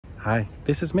Hi,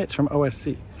 this is Mitch from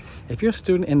OSC. If you're a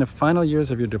student in the final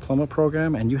years of your diploma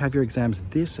program and you have your exams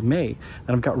this May,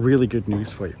 then I've got really good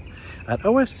news for you. At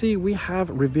OSC, we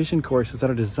have revision courses that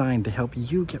are designed to help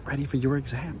you get ready for your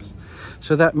exams.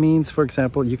 So that means, for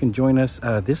example, you can join us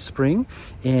this spring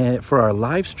for our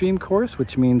live stream course,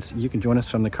 which means you can join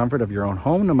us from the comfort of your own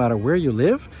home, no matter where you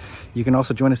live. You can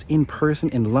also join us in person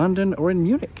in London or in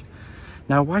Munich.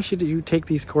 Now, why should you take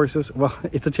these courses? Well,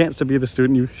 it's a chance to be the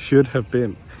student you should have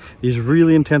been. These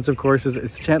really intensive courses,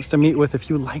 it's a chance to meet with a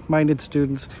few like-minded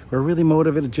students who are really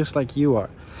motivated just like you are.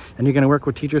 And you're going to work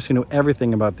with teachers who know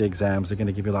everything about the exams. They're going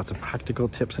to give you lots of practical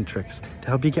tips and tricks to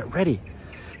help you get ready.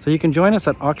 So you can join us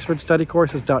at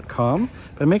oxfordstudycourses.com,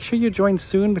 but make sure you join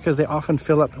soon because they often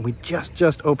fill up and we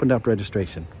just opened up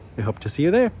registration. We hope to see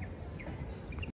you there.